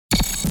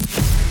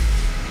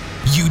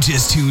You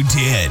just tuned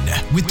in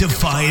with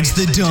Defiance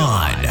the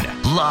Dawn,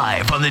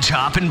 live on the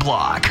chopping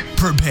block.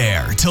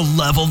 Prepare to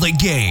level the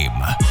game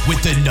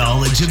with the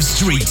knowledge of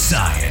street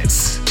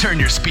science. Turn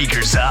your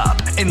speakers up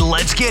and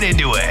let's get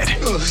into it.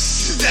 Oh,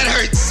 that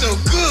hurts so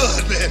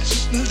good,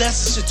 man.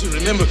 That's the shit to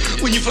remember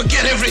when you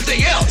forget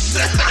everything else.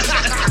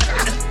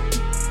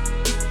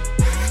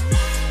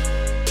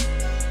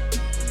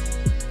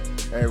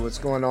 Hey, what's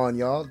going on,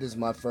 y'all? This is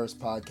my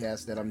first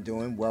podcast that I'm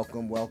doing.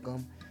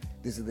 Welcome.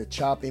 This is the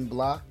chopping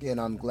block, and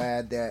I'm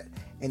glad that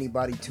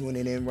anybody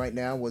tuning in right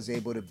now was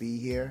able to be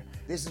here.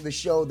 This is the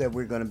show that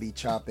we're going to be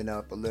chopping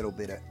up a little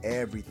bit of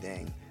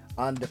everything.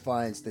 I'm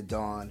Defiance the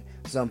Dawn.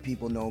 Some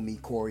people know me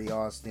Corey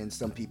Austin.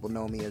 Some people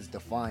know me as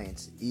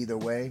Defiance. Either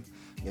way,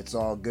 it's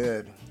all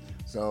good.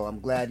 So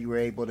I'm glad you were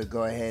able to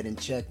go ahead and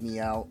check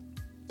me out.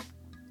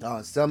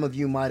 Some of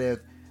you might have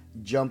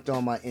jumped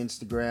on my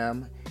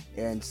Instagram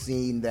and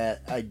seen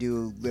that I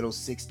do little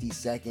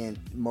 60-second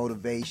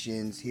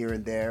motivations here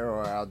and there,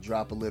 or I'll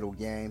drop a little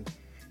game.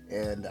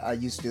 And I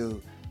used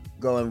to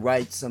go and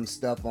write some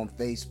stuff on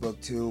Facebook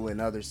too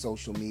and other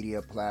social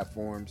media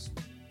platforms.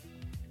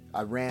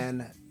 I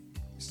ran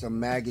some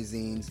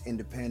magazines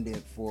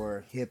independent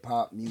for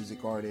hip-hop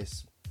music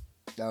artists.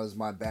 That was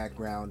my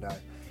background. I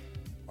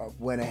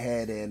went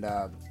ahead and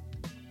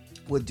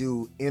would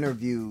do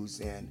interviews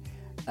and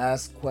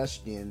ask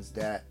questions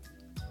that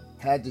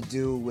had to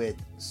do with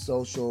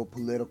social,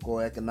 political,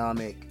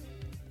 economic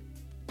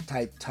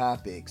type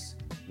topics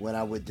when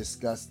I would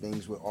discuss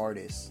things with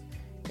artists,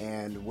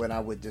 and when I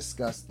would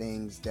discuss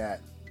things that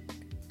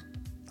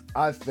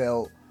I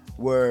felt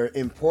were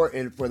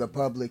important for the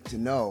public to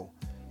know.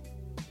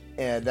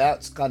 And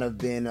that's kind of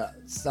been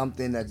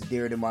something that's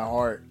dear to my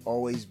heart,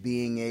 always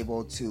being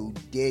able to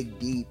dig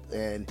deep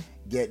and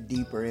get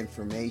deeper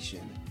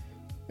information.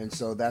 And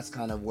so that's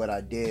kind of what I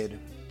did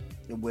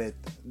with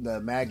the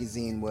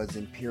magazine. Was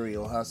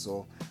Imperial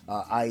Hustle,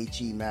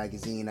 IHE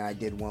magazine. I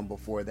did one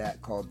before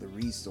that called The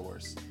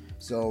Resource.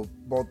 So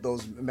both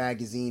those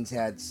magazines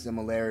had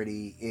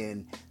similarity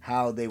in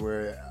how they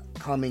were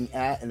coming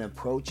at and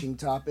approaching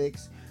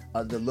topics.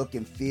 The look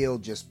and feel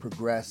just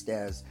progressed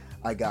as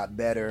I got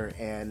better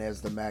and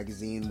as the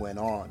magazine went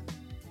on.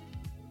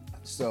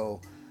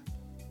 So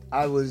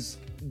I was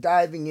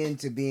diving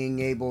into being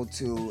able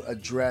to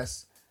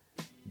address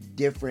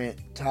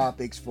different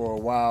topics for a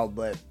while,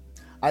 but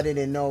I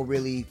didn't know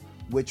really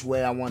which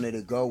way I wanted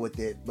to go with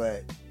it,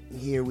 but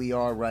here we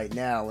are right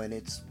now. And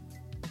it's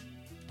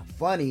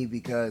funny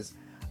because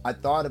I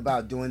thought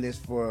about doing this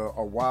for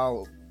a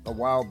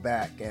while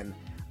back, and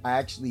I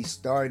actually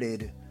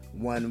started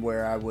one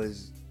where I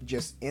was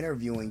just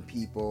interviewing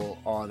people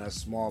on a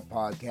small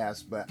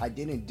podcast, but I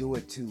didn't do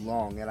it too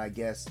long. And I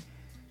guess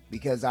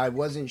because I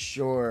wasn't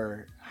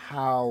sure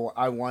how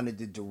I wanted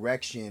the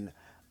direction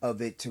of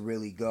it to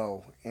really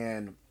go.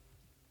 And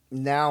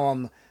now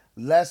I'm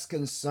less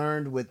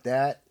concerned with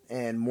that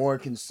and more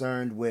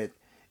concerned with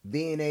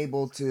being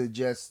able to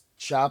just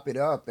chop it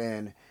up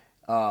and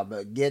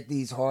get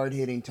these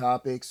hard-hitting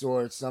topics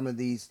or some of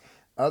these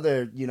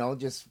other,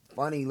 just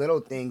funny little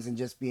things, and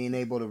just being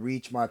able to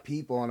reach my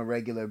people on a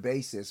regular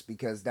basis,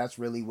 because that's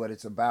really what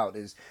it's about,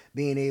 is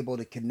being able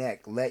to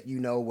connect, let you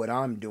know what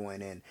I'm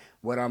doing and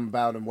what I'm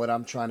about and what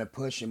I'm trying to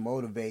push and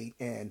motivate,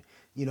 and,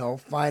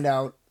 find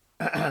out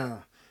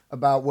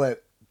about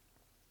what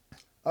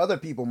other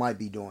people might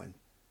be doing.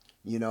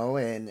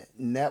 And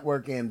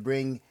network and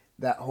bring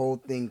that whole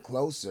thing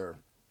closer.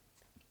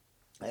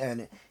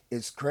 And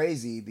it's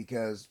crazy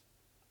because,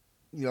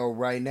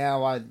 right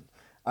now I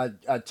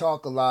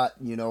talk a lot,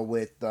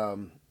 with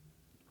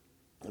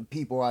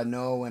people I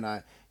know, and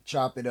I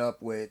chop it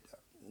up with,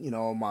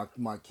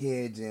 my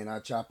kids, and I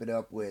chop it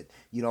up with,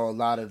 a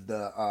lot of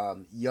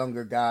the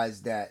younger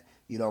guys that,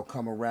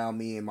 come around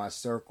me in my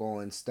circle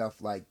and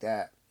stuff like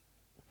that.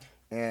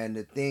 And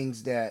the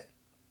things that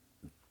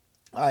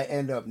I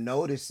end up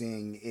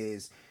noticing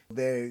is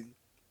they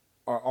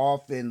are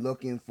often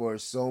looking for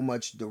so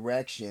much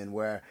direction,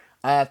 where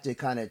I have to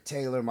kind of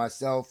tailor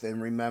myself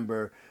and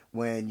remember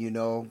when,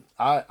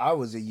 I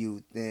was a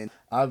youth and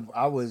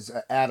I was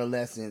an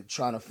adolescent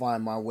trying to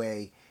find my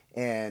way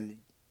and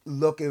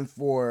looking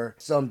for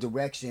some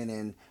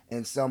direction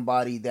and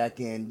somebody that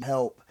can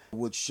help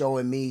with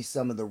showing me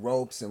some of the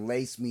ropes and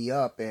lace me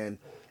up. And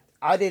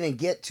I didn't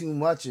get too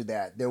much of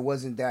that. There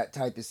wasn't that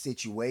type of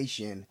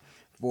situation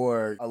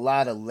for a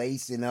lot of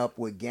lacing up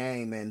with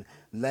game and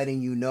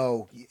letting you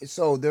know.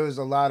 So there was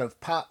a lot of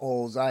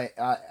potholes I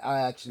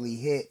actually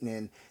hit,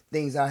 and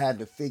things I had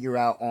to figure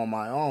out on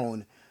my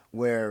own,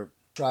 where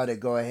try to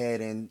go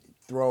ahead and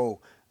throw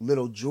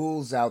little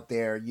jewels out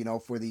there,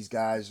 for these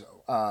guys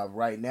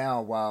right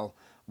now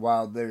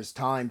while there's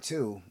time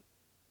too.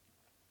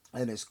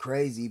 And it's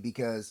crazy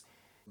because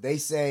they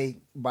say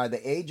by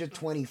the age of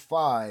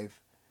 25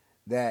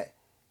 that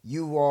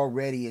you've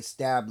already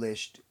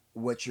established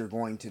what you're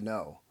going to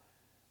know.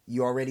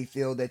 You already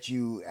feel that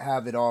you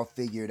have it all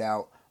figured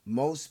out.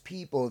 Most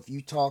people, if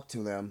you talk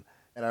to them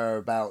that are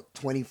about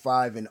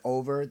 25 and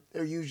over,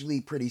 they're usually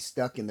pretty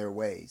stuck in their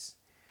ways.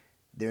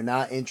 They're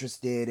not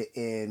interested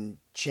in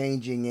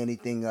changing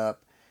anything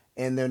up,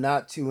 and they're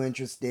not too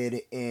interested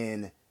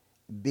in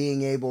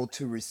being able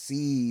to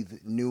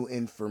receive new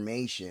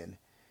information.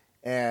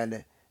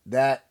 And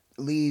that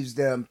leaves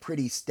them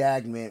pretty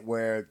stagnant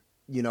where,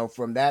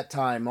 from that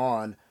time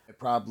on, they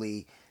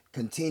probably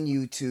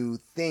continue to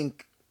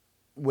think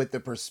with the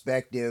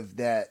perspective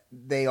that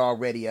they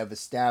already have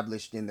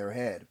established in their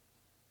head.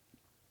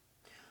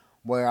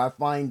 Where I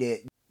find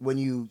it, when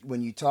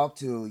you talk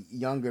to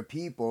younger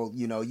people,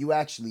 you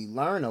actually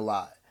learn a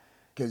lot,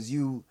 because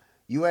you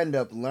end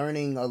up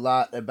learning a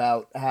lot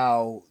about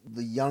how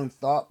the young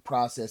thought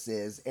process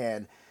is.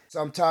 And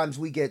sometimes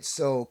we get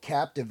so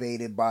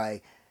captivated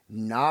by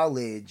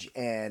knowledge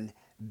and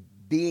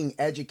being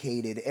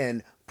educated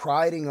and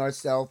priding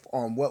ourselves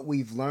on what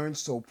we've learned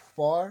so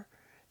far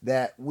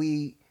that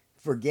we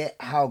forget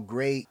how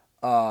great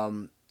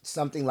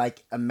something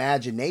like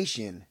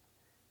imagination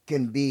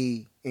can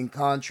be in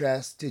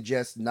contrast to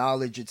just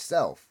knowledge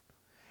itself.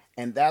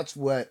 And that's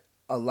what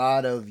a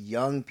lot of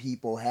young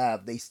people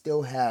have. They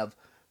still have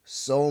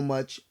so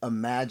much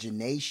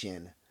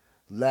imagination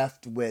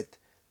left with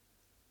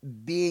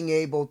being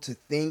able to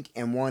think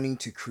and wanting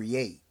to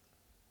create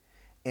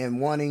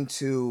and wanting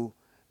to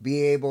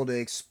be able to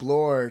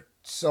explore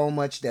so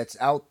much that's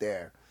out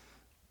there.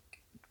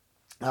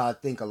 I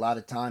think a lot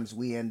of times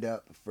we end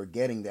up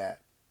forgetting that.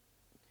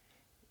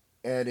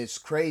 And it's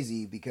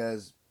crazy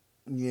because,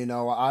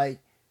 I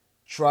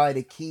try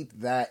to keep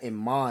that in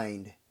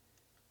mind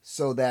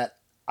so that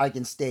I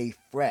can stay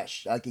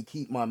fresh. I can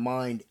keep my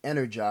mind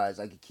energized.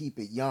 I can keep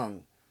it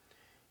young.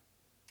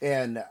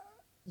 And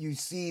you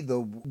see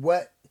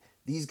what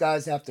these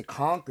guys have to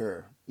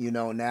conquer,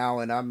 now,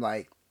 and I'm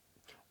like,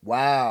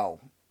 wow.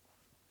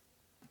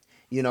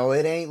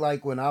 It ain't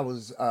like when I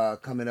was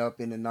coming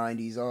up in the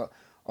 90s.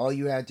 All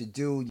you had to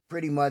do,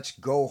 pretty much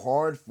go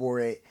hard for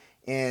it,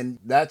 and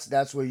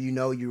that's where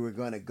you were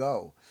going to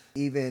go.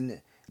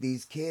 Even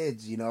these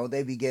kids,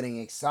 they be getting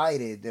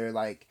excited. They're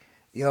like,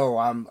 yo,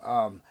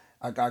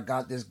 I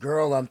got this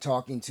girl I'm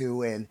talking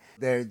to, and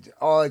they're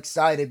all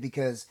excited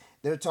because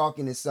they're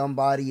talking to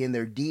somebody in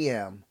their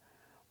DM,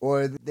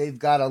 or they've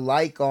got a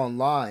like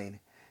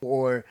online,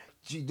 or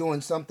she's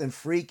doing something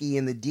freaky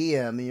in the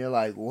DM, and you're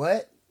like,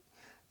 what?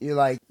 You're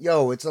like,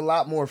 yo, it's a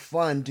lot more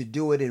fun to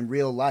do it in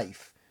real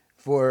life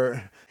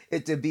for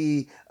it to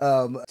be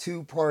a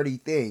two-party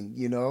thing,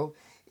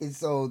 And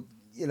so,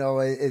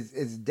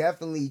 it's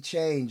definitely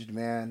changed,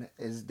 man.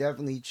 It's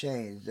definitely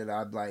changed. And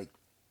I'm like,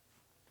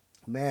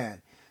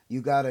 man,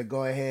 you got to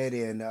go ahead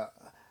and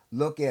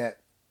look at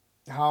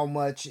how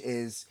much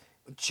is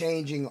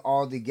changing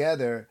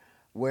altogether,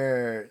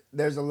 where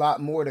there's a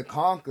lot more to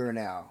conquer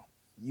now.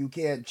 You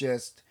can't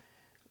just,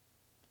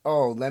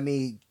 let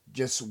me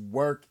just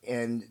work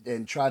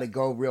and try to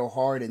go real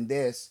hard in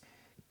this,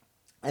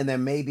 and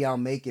then maybe I'll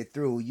make it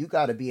through. You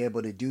got to be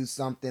able to do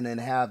something and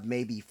have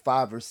maybe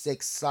 5 or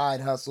 6 side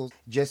hustles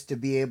just to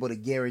be able to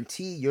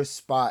guarantee your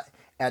spot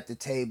at the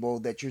table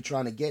that you're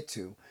trying to get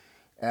to.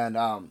 And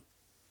I'm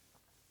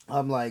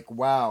like,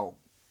 wow,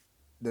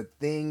 the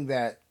thing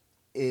that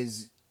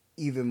is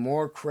even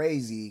more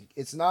crazy,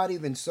 it's not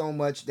even so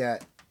much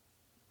that,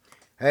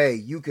 hey,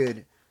 you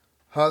could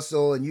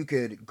hustle and you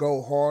could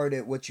go hard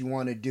at what you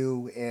want to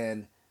do,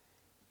 and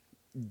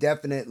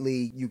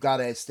definitely you got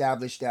to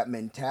establish that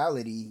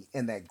mentality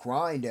and that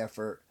grind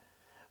effort.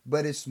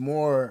 But it's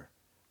more,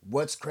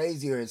 what's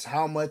crazier is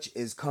how much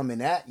is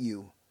coming at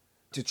you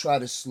to try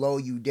to slow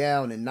you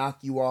down and knock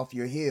you off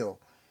your heel.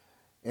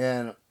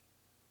 And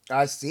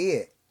I see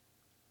it.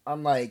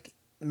 I'm like,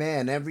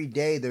 man, every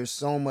day there's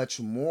so much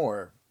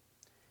more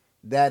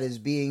that is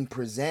being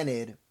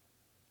presented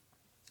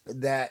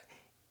that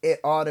it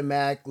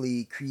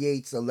automatically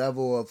creates a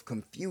level of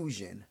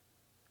confusion.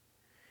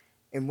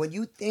 And when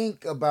you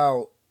think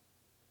about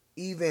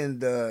even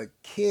the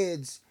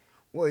kids,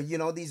 or,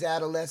 these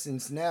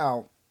adolescents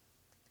now,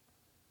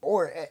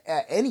 or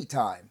at any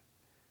time,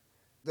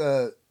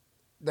 the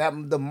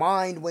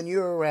mind when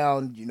you're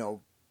around,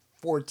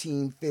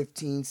 14,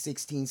 15,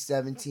 16,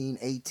 17,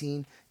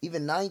 18,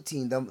 even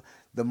 19,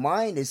 the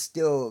mind is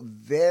still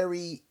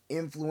very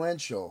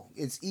influential.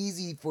 It's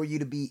easy for you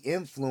to be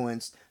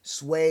influenced,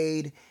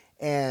 swayed,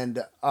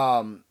 and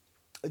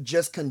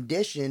just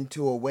conditioned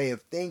to a way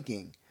of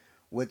thinking,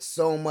 with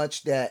so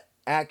much that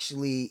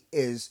actually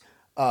is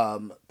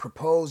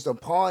proposed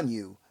upon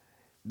you,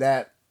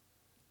 that,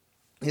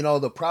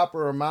 the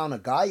proper amount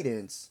of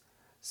guidance,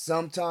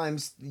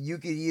 sometimes you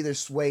could either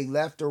sway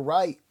left or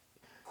right,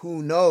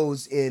 who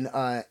knows, in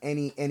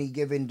any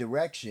given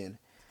direction.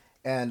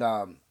 And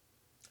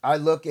I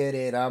look at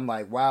it, I'm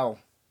like, wow,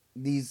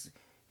 these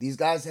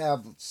guys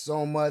have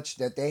so much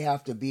that they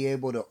have to be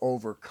able to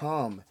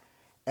overcome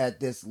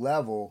at this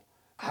level.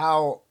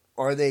 How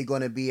are they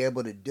going to be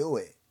able to do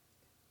it?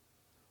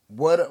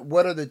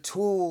 What are the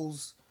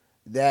tools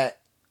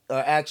that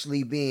are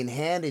actually being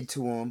handed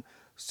to them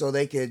so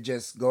they could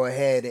just go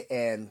ahead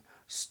and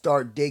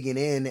start digging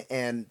in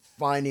and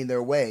finding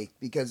their way?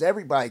 Because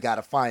everybody got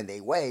to find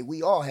their way.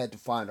 We all had to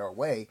find our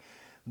way.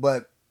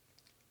 But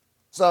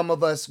Some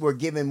of us were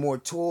given more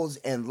tools,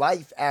 and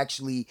life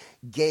actually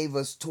gave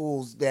us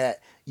tools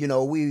that,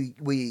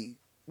 we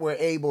were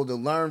able to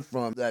learn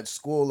from that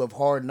school of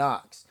hard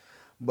knocks.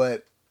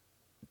 But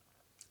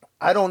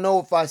I don't know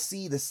if I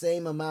see the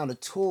same amount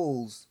of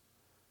tools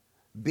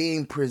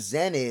being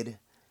presented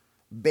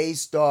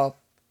based off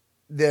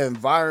the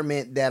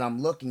environment that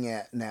I'm looking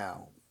at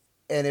now.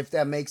 And if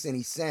that makes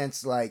any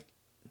sense, like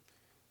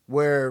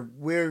where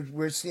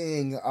we're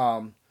seeing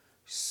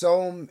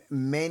so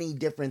many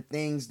different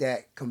things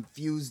that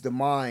confuse the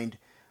mind,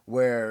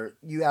 where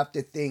you have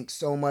to think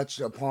so much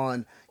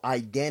upon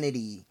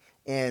identity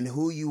and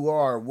who you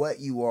are, what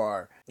you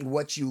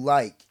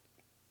like.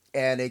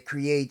 And it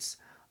creates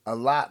a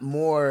lot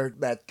more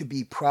that could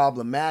be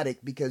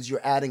problematic because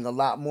you're adding a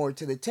lot more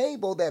to the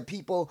table that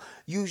people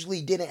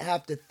usually didn't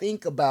have to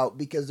think about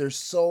because there's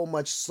so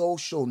much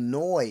social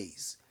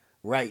noise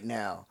right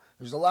now.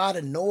 There's a lot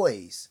of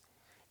noise,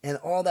 and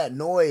all that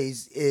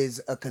noise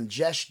is a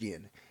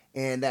congestion,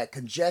 and that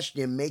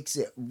congestion makes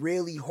it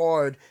really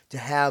hard to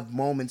have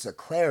moments of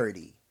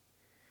clarity.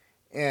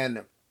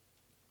 And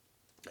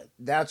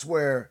that's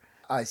where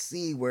I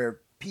see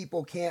where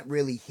people can't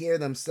really hear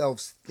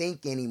themselves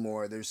think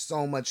anymore. There's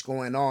so much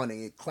going on,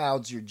 and it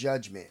clouds your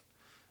judgment.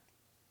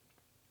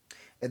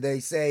 And they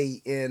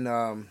say in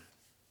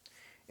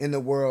the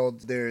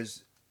world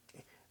there's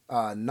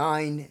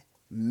 9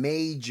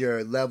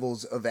 major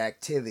levels of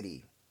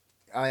activity.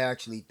 I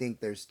actually think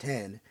there's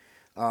 10.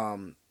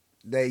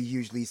 They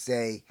usually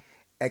say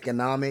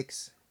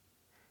economics,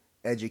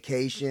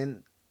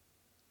 education,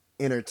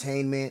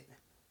 entertainment,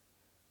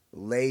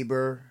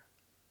 labor,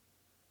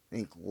 I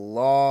think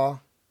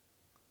law,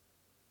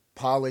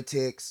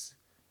 politics,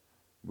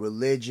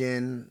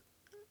 religion,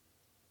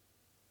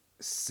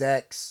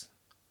 sex,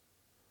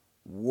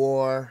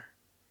 war,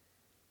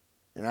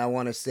 and I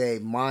want to say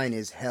mine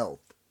is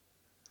health.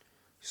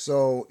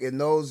 So in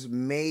those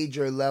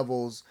major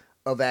levels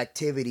of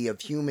activity, of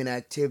human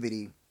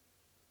activity,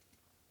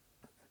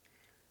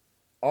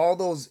 all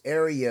those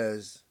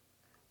areas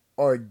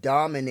are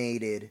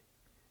dominated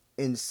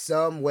in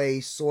some way,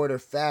 sort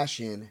of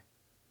fashion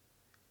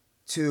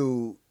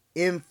to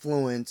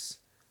influence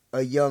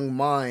a young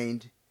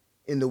mind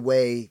in the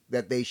way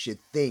that they should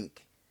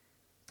think.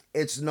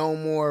 It's no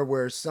more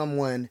where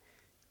someone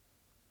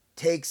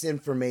takes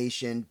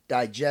information,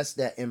 digests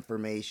that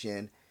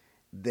information,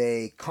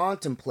 they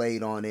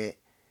contemplate on it,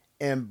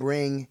 and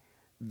bring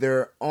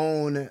their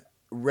own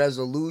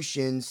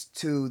resolutions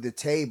to the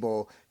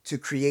table to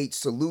create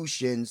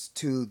solutions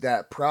to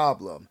that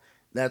problem.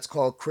 That's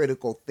called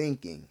critical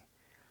thinking.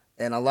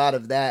 And a lot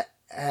of that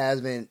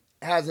hasn't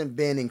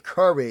been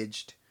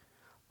encouraged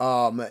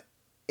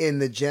in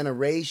the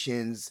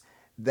generations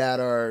that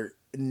are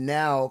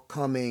now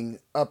coming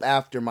up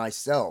after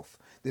myself.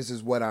 This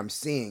is what I'm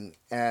seeing.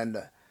 And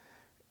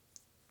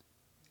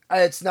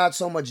it's not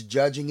so much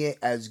judging it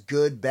as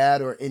good,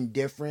 bad, or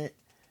indifferent.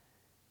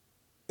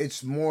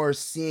 It's more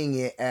seeing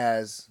it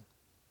as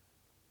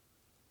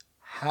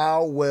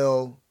how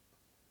will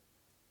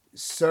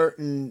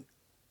certain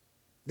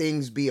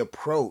things be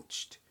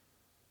approached,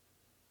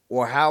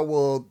 or how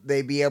will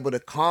they be able to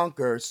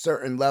conquer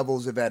certain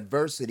levels of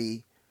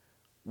adversity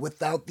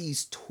without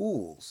these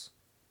tools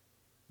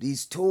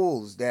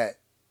that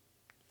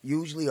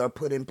usually are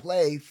put in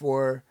play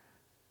for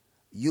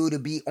you to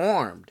be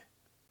armed.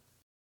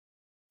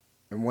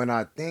 And when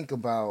I think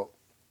about,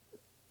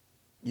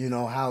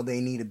 how they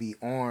need to be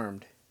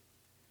armed,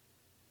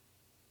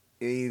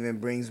 it even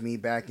brings me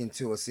back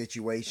into a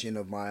situation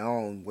of my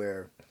own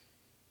where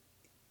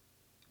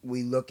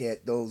we look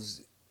at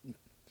those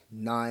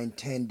 9,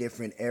 10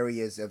 different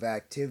areas of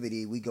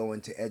activity. We go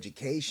into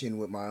education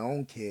with my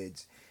own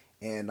kids,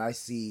 and I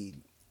see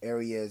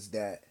areas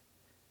that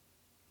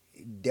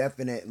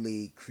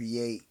definitely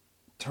create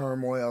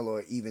turmoil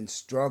or even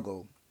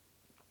struggle,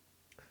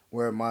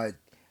 where my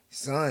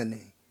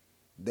son,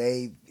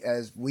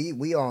 as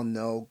we all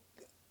know,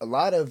 a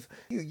lot of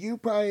you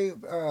probably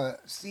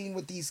seen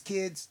with these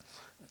kids.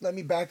 Let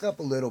me back up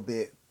a little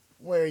bit,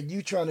 where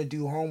you trying to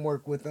do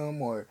homework with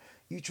them, or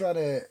you try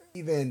to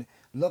even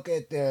look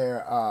at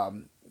their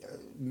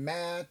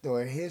math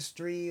or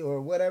history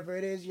or whatever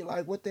it is. You're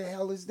like, what the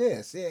hell is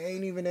this? It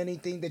ain't even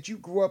anything that you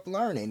grew up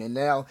learning, and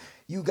now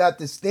you got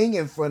this thing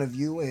in front of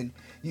you and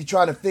you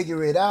trying to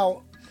figure it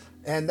out.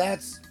 And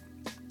that's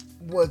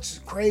what's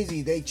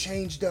crazy. They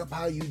changed up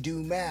how you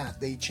do math.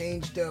 They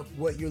changed up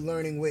what you're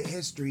learning with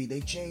history.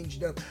 They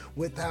changed up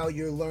with how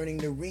you're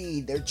learning to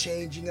read. They're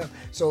changing up.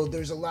 So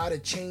there's a lot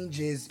of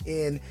changes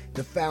in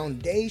the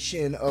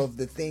foundation of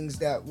the things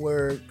that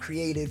were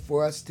created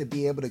for us to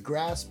be able to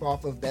grasp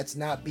off of, that's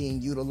not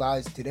being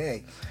utilized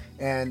today.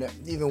 And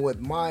even with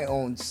my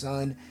own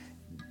son,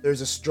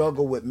 there's a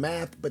struggle with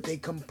math, but they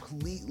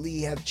completely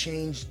have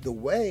changed the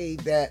way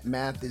that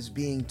math is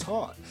being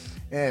taught.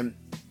 And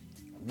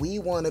we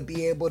want to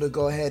be able to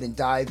go ahead and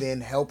dive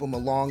in, help them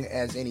along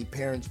as any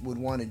parents would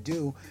want to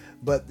do.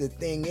 But the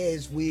thing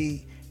is,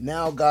 we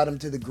now got him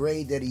to the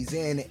grade that he's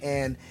in,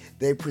 and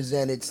they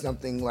presented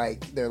something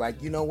like, they're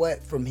like, you know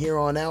what, from here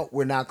on out,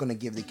 we're not going to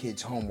give the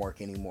kids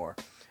homework anymore.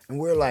 And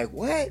we're like,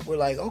 what? We're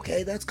like,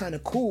 okay, that's kind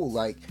of cool.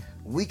 Like,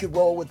 we could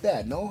roll with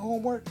that. No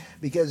homework?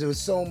 Because it was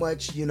so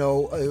much, it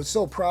was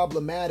so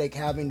problematic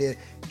having to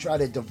try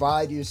to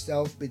divide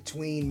yourself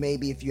between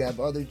maybe if you have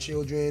other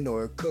children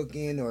or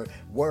cooking or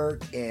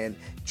work, and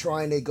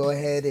trying to go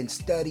ahead and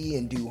study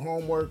and do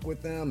homework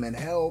with them and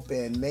help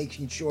and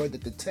making sure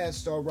that the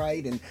tests are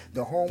right and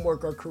the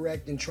homework are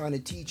correct and trying to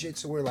teach it.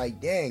 So we're like,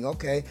 dang,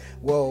 okay,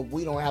 well,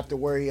 we don't have to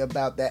worry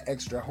about that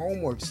extra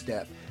homework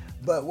step.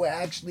 But what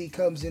actually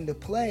comes into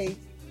play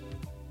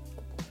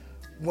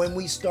when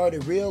we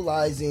started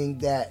realizing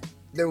that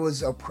there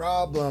was a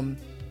problem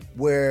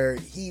where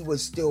he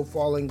was still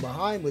falling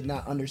behind with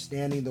not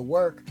understanding the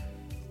work,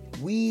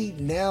 we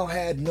now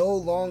had no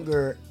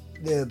longer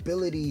the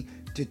ability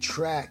to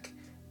track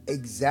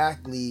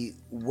exactly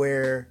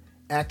where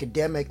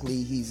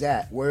academically he's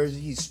at, where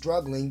he's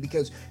struggling,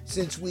 because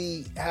since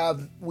we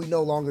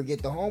no longer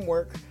get the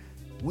homework,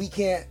 we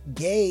can't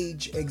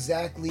gauge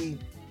exactly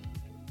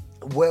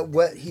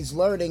what he's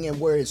learning and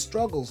where his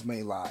struggles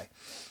may lie.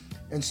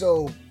 And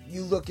so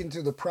you look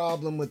into the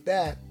problem with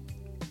that,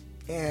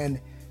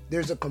 and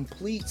there's a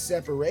complete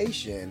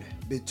separation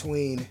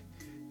between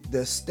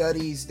the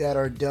studies that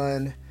are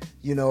done,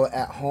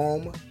 at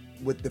home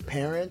with the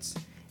parents,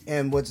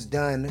 and what's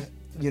done,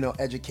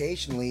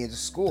 educationally in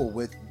school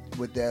with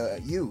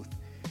the youth.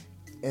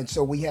 And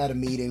so we had a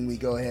meeting.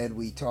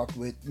 We talked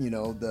with,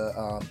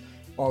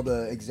 all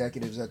the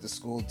executives at the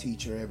school,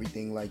 teacher,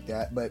 everything like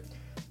that. But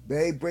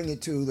they bring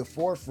it to the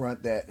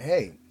forefront that,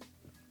 hey,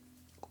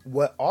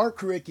 what our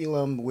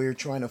curriculum we're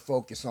trying to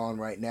focus on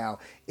right now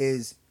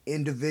is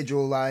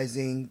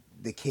individualizing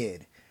the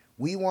kid.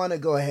 We want to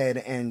go ahead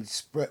and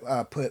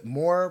put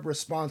more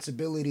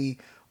responsibility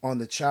on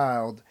the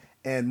child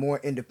and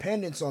more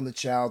independence on the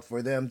child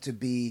for them to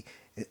be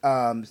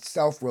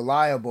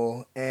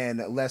self-reliable and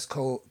less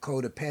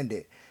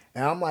codependent.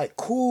 And I'm like,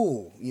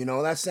 cool,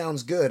 that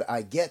sounds good.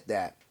 I get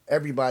that.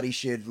 Everybody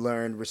should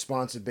learn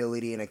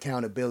responsibility and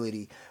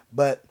accountability.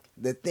 But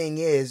the thing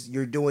is,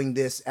 you're doing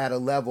this at a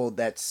level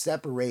that's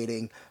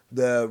separating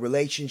the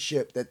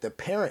relationship that the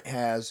parent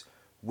has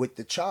with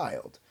the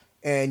child.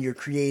 And you're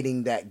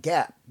creating that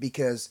gap,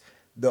 because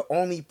the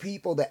only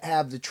people that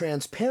have the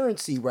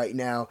transparency right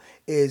now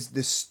is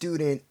the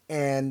student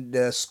and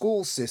the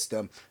school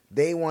system.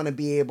 They want to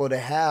be able to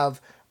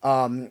have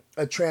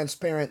a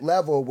transparent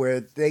level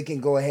where they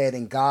can go ahead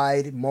and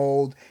guide,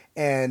 mold,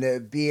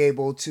 and be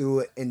able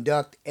to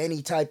induct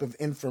any type of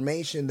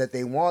information that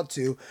they want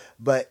to,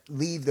 but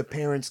leave the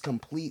parents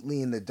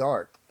completely in the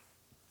dark.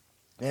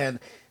 And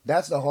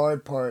that's the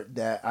hard part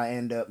that I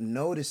end up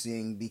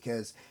noticing,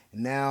 because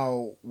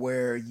now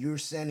where you're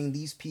sending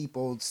these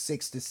people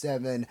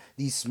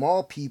these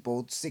small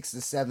people 6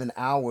 to 7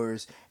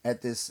 hours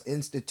at this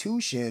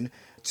institution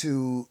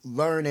to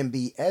learn and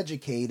be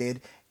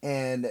educated,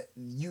 and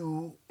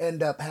you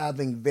end up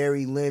having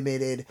very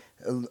limited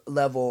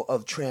level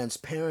of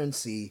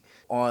transparency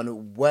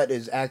on what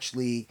is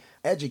actually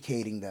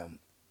educating them.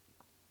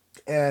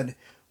 And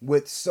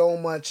with so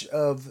much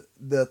of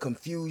the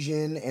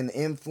confusion and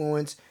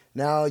influence,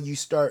 now you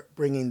start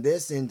bringing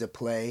this into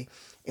play,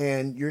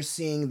 and you're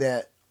seeing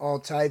that all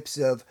types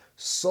of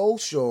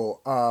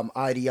social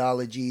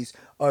ideologies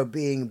are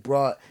being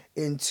brought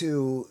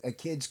into a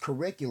kid's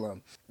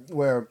curriculum,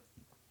 where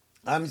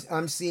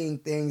I'm seeing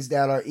things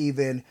that are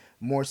even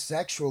more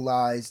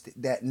sexualized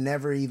that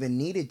never even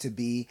needed to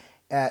be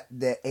at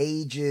the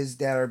ages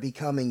that are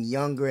becoming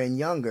younger and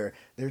younger.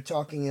 They're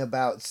talking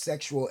about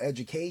sexual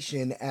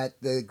education at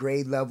the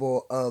grade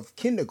level of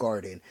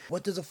kindergarten.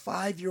 What does a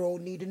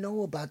 5-year-old need to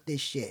know about this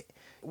shit?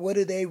 What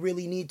do they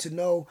really need to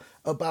know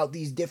about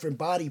these different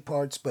body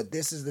parts? But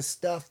this is the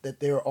stuff that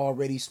they're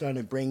already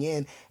starting to bring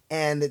in,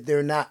 and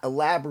they're not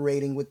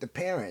elaborating with the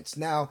parents.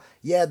 Now,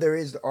 yeah, there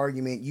is the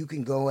argument you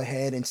can go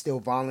ahead and still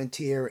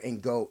volunteer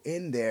and go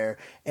in there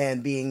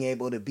and being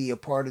able to be a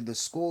part of the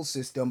school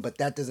system, but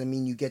that doesn't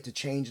mean you get to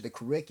change the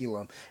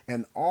curriculum.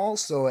 And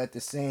also at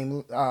the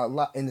same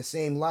in the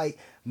same light,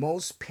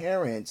 most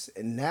parents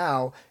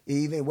now,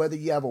 even whether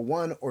you have a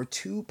 1 or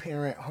 2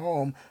 parent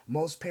home,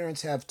 most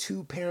parents have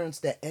 2 parents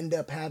that end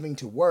up having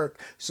to work.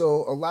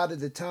 So a lot of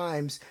the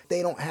times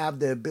they don't have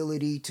the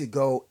ability to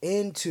go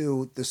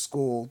into the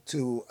school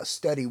to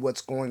study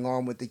what's going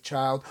on with the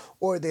child,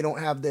 or they don't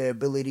have the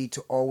ability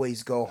to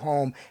always go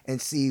home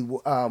and see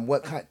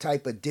what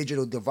type of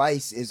digital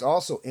device is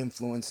also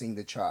influencing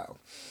the child.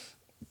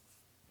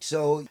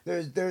 So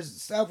there's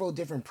several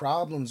different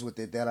problems with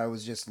it that I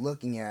was just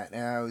looking at,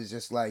 and I was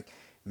just like,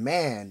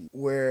 man,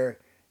 where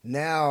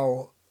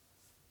now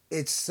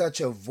it's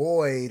such a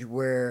void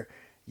where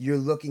you're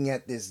looking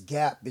at this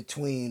gap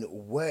between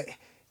what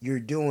you're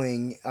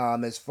doing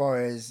as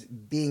far as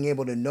being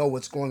able to know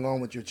what's going on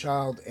with your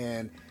child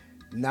and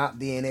not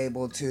being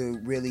able to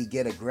really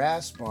get a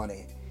grasp on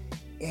it.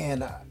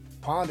 And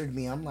pondered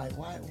me, I'm like,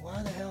 why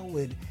the hell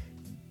would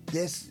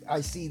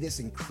I see this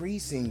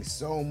increasing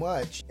so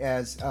much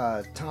as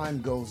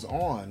time goes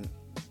on,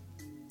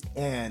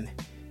 and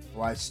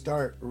I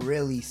start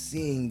really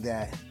seeing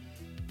that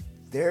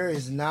there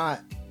is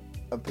not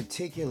a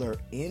particular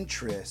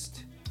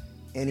interest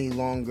any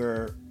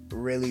longer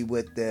really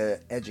with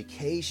the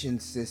education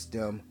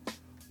system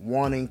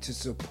wanting to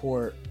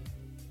support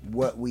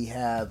what we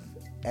have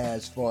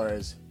as far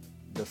as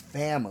the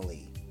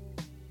family.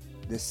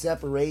 The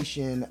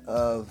separation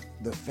of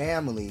the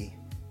family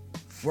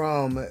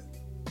from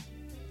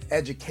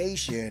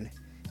education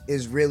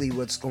is really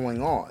what's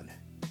going on.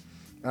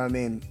 I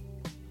mean,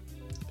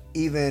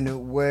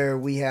 even where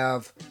we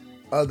have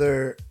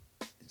other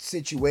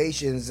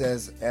situations,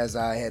 as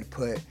I had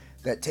put,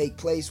 that take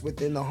place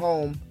within the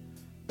home.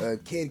 A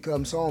kid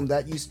comes home,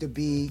 that used to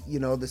be,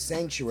 the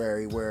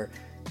sanctuary where,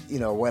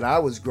 when I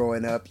was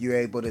growing up, you're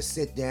able to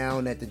sit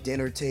down at the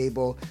dinner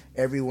table.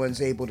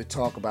 Everyone's able to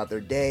talk about their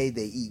day.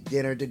 They eat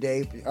dinner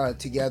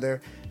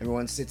together.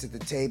 Everyone sits at the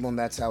table, and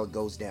that's how it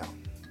goes down.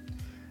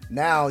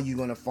 Now you're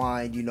going to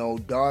find,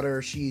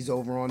 daughter, she's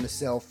over on the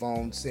cell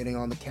phone, sitting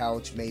on the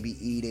couch, maybe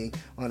eating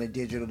on a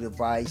digital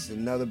device.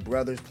 Another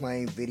brother's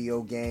playing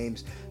video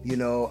games.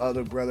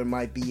 Other brother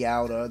might be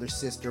out, or other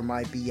sister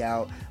might be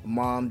out.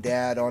 Mom,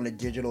 dad on a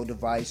digital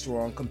device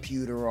or on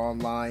computer or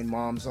online.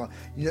 Mom's on.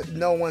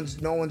 No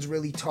one's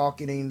really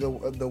talking in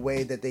the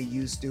way that they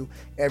used to.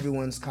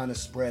 Everyone's kind of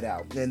spread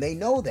out. And they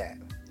know that.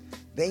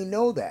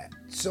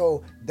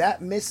 So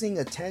that missing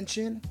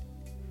attention,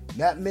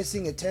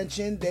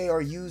 they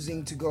are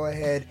using to go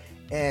ahead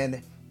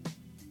and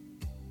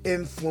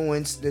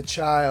influence the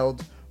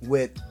child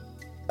with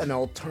an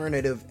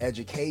alternative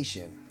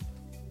education.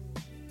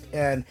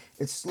 And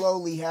it's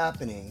slowly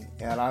happening,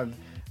 and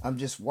I'm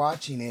just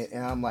watching it,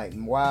 and I'm like,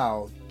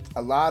 wow.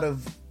 A lot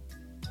of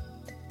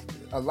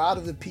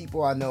the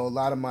people I know, a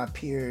lot of my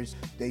peers,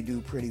 they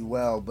do pretty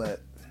well,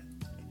 but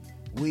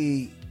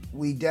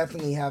we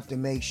definitely have to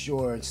make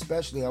sure,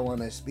 especially I want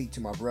to speak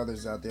to my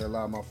brothers out there, a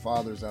lot of my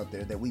fathers out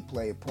there, that we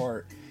play a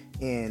part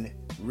in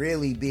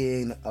really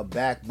being a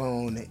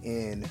backbone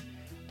in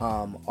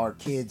our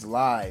kids'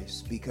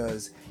 lives,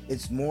 because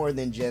it's more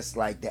than just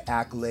like the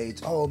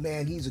accolades. Oh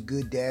man, he's a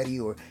good daddy,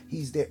 or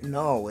he's there.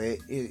 No,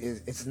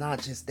 it's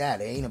not just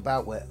that. It ain't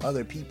about what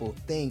other people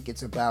think.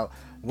 It's about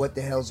what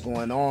the hell's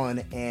going on,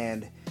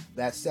 and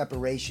that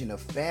separation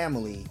of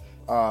family,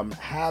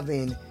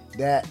 having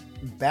that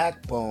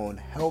backbone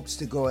helps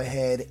to go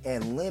ahead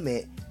and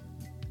limit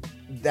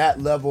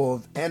that level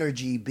of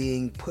energy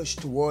being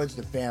pushed towards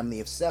the family,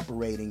 of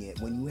separating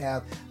it. When you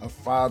have a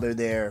father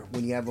there,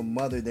 when you have a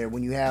mother there,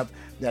 when you have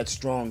that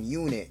strong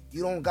unit,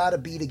 you don't got to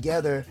be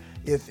together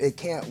if it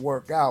can't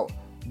work out,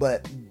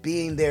 but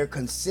being there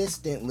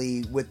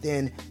consistently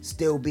within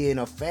still being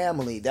a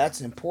family, that's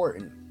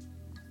important.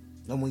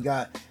 And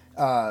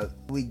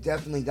we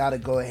definitely got to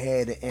go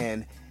ahead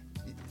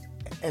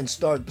and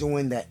start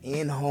doing that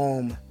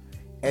in-home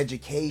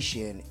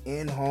education,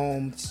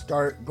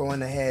 start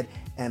going ahead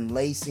and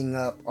lacing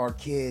up our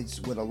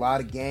kids with a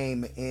lot of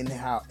game in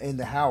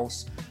the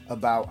house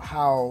about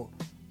how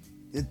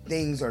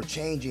things are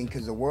changing,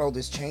 because the world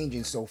is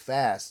changing so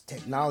fast.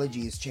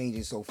 Technology is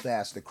changing so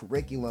fast. The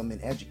curriculum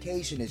in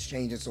education is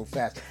changing so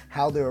fast.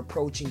 How they're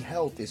approaching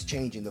health is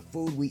changing. The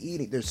food we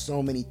eat, there's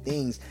so many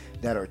things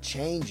that are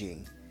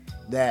changing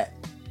that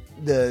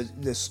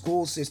the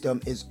school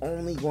system is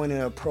only going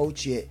to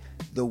approach it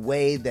the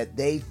way that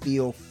they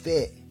feel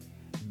fit,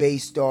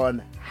 based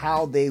on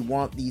how they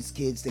want these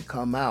kids to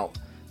come out.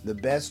 The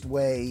best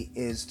way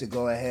is to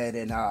go ahead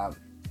and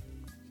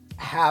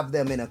have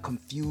them in a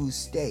confused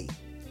state,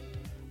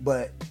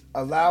 but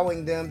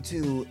allowing them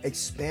to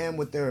expand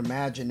with their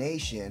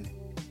imagination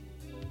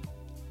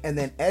and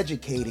then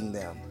educating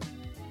them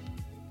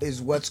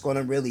is what's going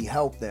to really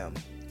help them.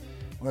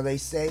 Well, they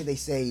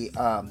say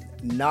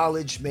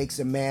knowledge makes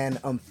a man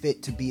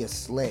unfit to be a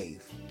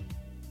slave.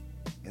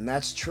 And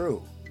that's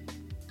true.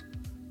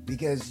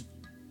 Because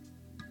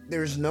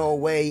there's no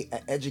way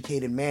an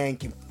educated man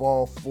can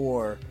fall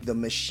for the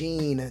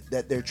machine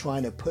that they're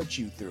trying to put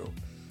you through.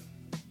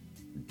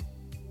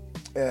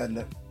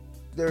 And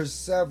there's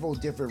several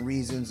different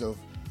reasons of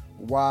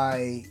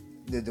why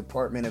the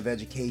Department of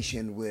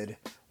Education would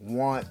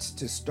want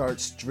to start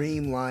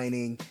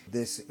streamlining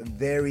this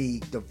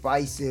very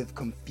divisive,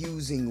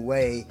 confusing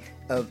way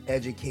of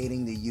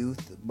educating the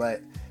youth.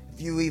 But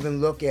if you even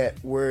look at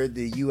where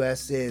the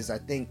U.S. is, I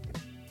think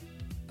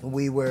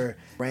we were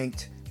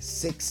ranked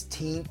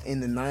 16th in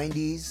the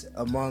 90s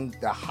among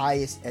the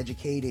highest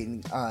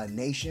educated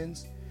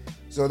nations.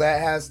 So that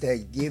has to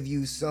give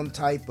you some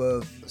type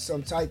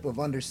of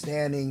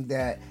understanding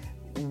that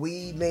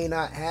we may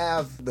not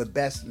have the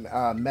best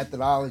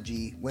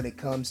methodology when it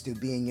comes to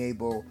being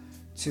able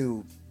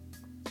to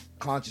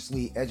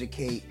consciously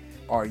educate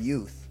our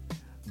youth.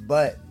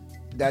 But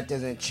that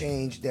doesn't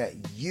change that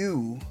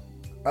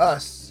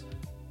us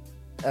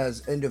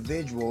as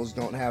individuals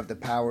don't have the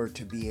power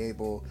to be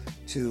able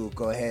to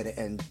go ahead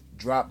and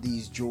drop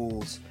these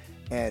jewels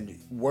and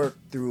work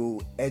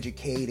through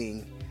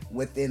educating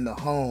within the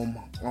home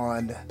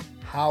on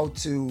how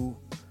to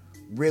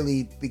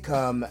really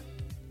become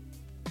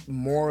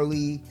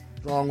morally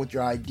strong with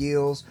your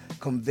ideals,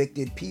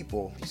 convicted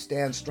people.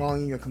 Stand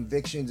strong in your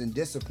convictions and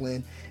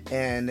discipline,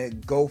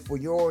 and go for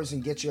yours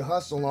and get your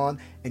hustle on,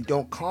 and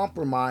don't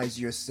compromise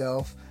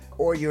yourself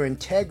or your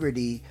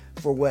integrity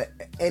for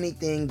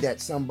anything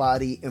that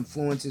somebody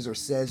influences or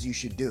says you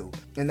should do.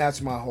 And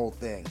that's my whole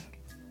thing.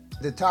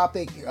 The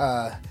topic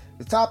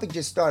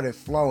just started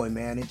flowing,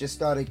 man. It just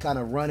started kind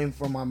of running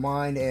from my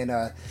mind, and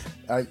I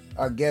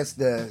guess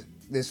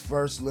this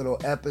first little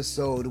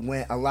episode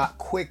went a lot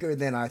quicker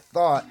than I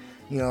thought.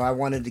 I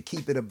wanted to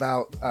keep it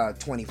about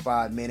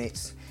 25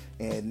 minutes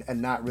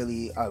and not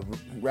really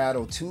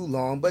rattle too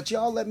long. But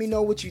y'all let me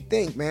know what you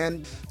think,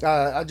 man.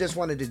 I just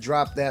wanted to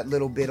drop that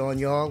little bit on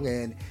y'all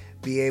and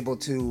be able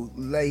to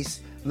lace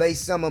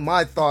some of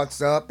my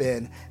thoughts up,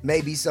 and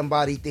maybe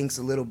somebody thinks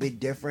a little bit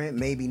different,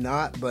 maybe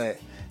not, but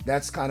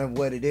that's kind of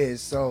what it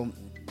is. So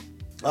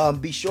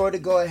be sure to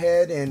go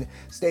ahead and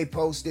stay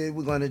posted.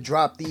 We're going to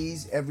drop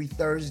these every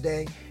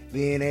Thursday,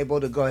 being able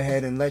to go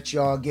ahead and let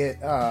y'all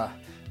get a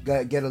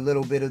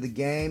little bit of the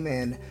game,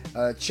 and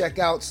check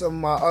out some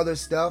of my other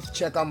stuff.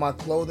 Check out my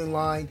clothing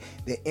line,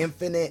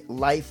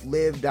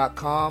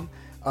 theinfinitelifelived.com.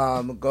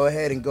 Go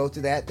ahead and go to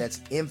that. That's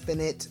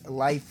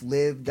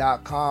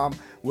infinitelifelived.com,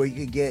 where you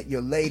can get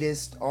your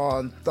latest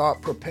on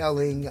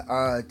thought-propelling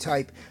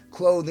type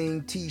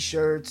clothing,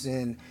 t-shirts,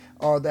 and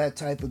all that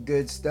type of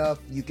good stuff.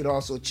 You can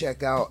also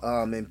check out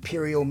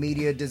Imperial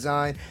Media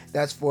Design.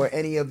 That's for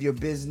any of your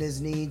business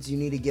needs. You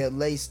need to get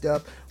laced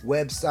up,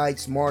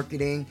 websites,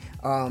 marketing,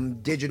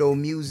 digital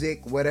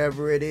music,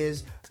 whatever it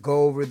is.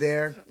 Go over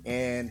there,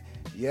 and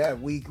yeah,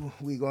 we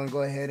gonna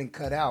go ahead and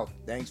cut out.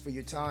 Thanks for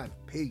your time.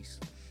 Peace.